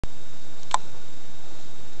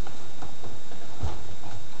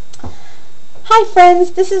Hi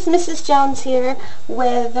friends, this is Mrs. Jones here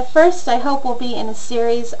with the first, I hope, will be in a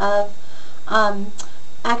series of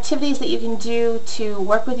activities that you can do to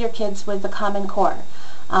work with your kids with the Common Core.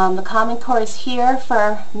 The Common Core is here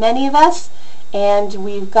for many of us, and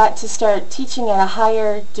we've got to start teaching at a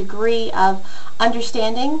higher degree of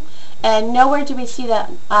understanding, and nowhere do we see that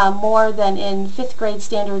more than in 5th grade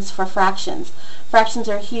standards for fractions. Fractions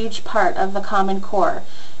are a huge part of the Common Core.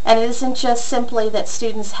 And it isn't just simply that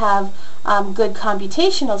students have good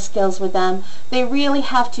computational skills with them. They really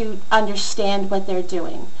have to understand what they're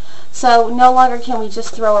doing. So no longer can we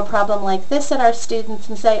just throw a problem like this at our students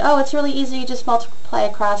and say, oh, it's really easy, you just multiply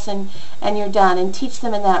across and you're done, and teach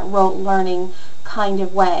them in that rote learning kind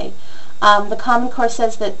of way. The Common Core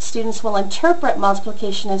says that students will interpret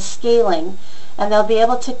multiplication as scaling, and they'll be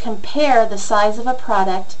able to compare the size of a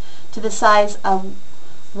product to the size of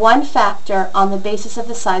one factor on the basis of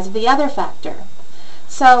the size of the other factor.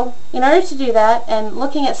 So in order to do that, and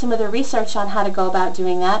looking at some of the research on how to go about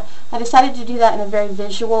doing that, I decided to do that in a very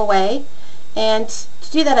visual way. And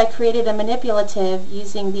to do that, I created a manipulative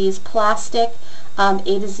using these plastic A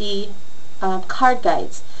to Z card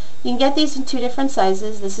guides. You can get these in 2 different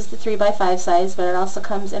sizes. This is the 3x5 size, but it also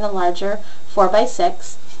comes in a larger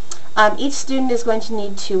 4x6. Each student is going to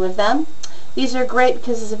need 2 of them. These are great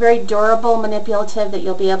because it's a very durable manipulative that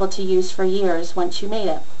you'll be able to use for years once you made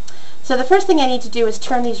it. So the first thing I need to do is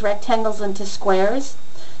turn these rectangles into squares.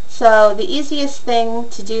 So the easiest thing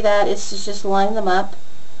to do that is to just line them up.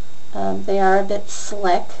 They are a bit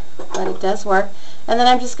slick, but it does work. And then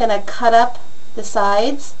I'm just going to cut up the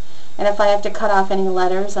sides, and if I have to cut off any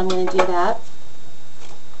letters, I'm going to do that.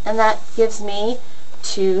 And that gives me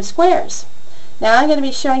 2 squares. Now I'm going to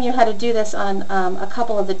be showing you how to do this on a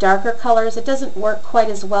couple of the darker colors. It doesn't work quite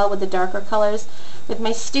as well with the darker colors. With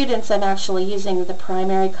my students, I'm actually using the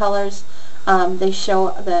primary colors. They show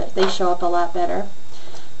up a lot better.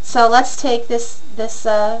 So let's take this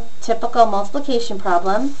typical multiplication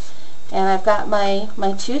problem, and I've got my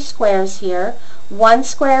 2 squares here. One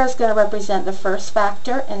square is going to represent the first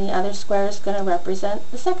factor, and the other square is going to represent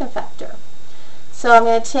the second factor. So I'm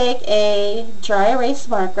going to take a dry erase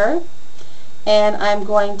marker, and I'm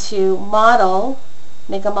going to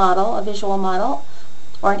make a visual model,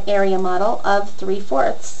 or an area model of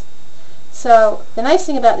 3/4. So the nice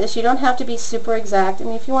thing about this, you don't have to be super exact. I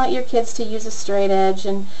mean, if you want your kids to use a straight edge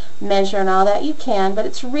and measure and all that, you can, but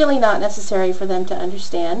it's really not necessary for them to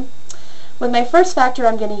understand. With my first factor,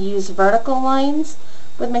 I'm going to use vertical lines.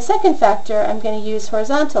 With my second factor, I'm going to use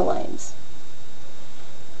horizontal lines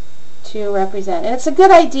to represent. And it's a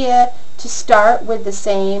good idea to start with the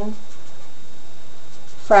same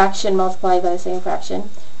fraction multiplied by the same fraction.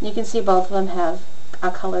 You can see both of them have a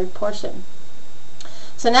colored portion.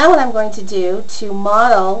 So now what I'm going to do to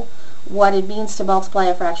model what it means to multiply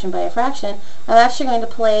a fraction by a fraction, I'm actually going to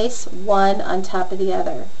place one on top of the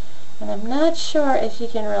other. And I'm not sure if you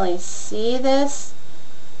can really see this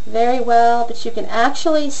very well, but you can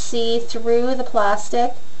actually see through the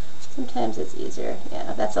plastic. Sometimes it's easier.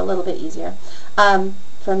 Yeah, that's a little bit easier.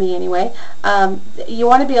 For me anyway. You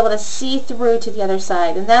want to be able to see through to the other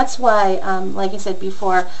side, and that's why, like I said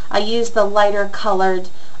before, I use the lighter colored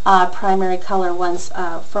primary color ones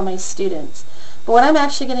for my students. But what I'm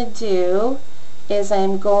actually going to do is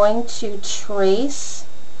I'm going to trace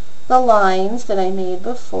the lines that I made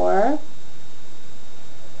before.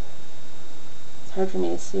 It's hard for me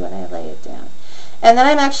to see when I lay it down. And then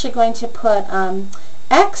I'm actually going to put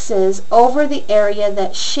X's over the area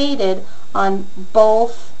that's shaded on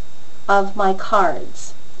both of my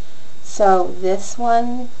cards. So this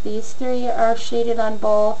one, these 3 are shaded on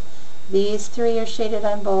both, these 3 are shaded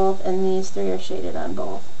on both, and these 3 are shaded on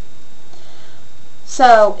both.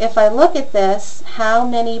 So if I look at this, how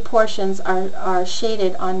many portions are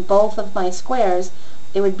shaded on both of my squares?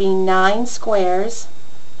 It would be 9 squares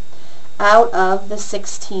out of the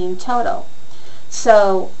 16 total.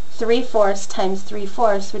 So 3/4 times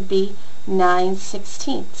 3/4 would be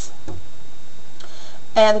 9/16.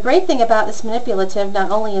 And the great thing about this manipulative,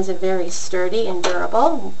 not only is it very sturdy and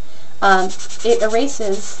durable, it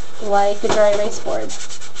erases like a dry erase board.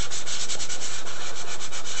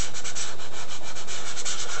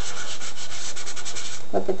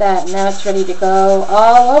 Look at that, now it's ready to go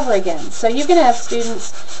all over again. So you can have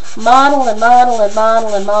students model and model and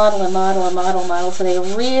model and model and model and model so they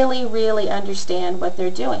really, really understand what they're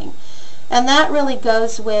doing. And that really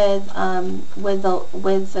goes with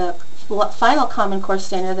the final Common Core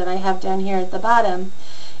standard that I have down here at the bottom,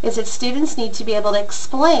 is that students need to be able to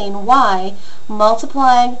explain why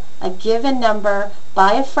multiplying a given number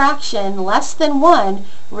by a fraction less than 1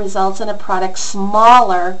 results in a product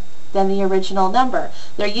smaller than the original number.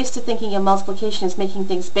 They're used to thinking of multiplication as making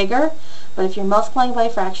things bigger, but if you're multiplying by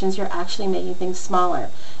fractions, you're actually making things smaller.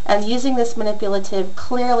 And using this manipulative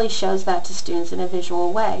clearly shows that to students in a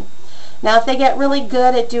visual way. Now, if they get really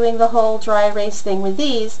good at doing the whole dry erase thing with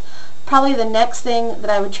these, probably the next thing that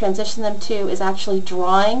I would transition them to is actually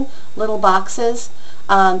drawing little boxes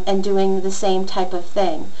and doing the same type of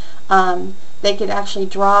thing. They could actually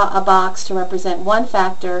draw a box to represent one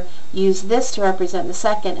factor, use this to represent the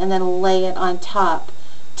second, and then lay it on top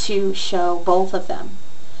to show both of them.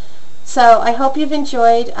 So I hope you've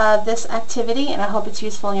enjoyed this activity, and I hope it's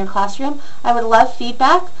useful in your classroom. I would love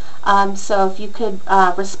feedback, so if you could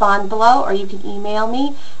respond below, or you can email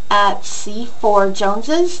me at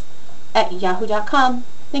c4joneses@yahoo.com.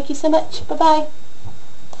 Thank you so much. Bye-bye.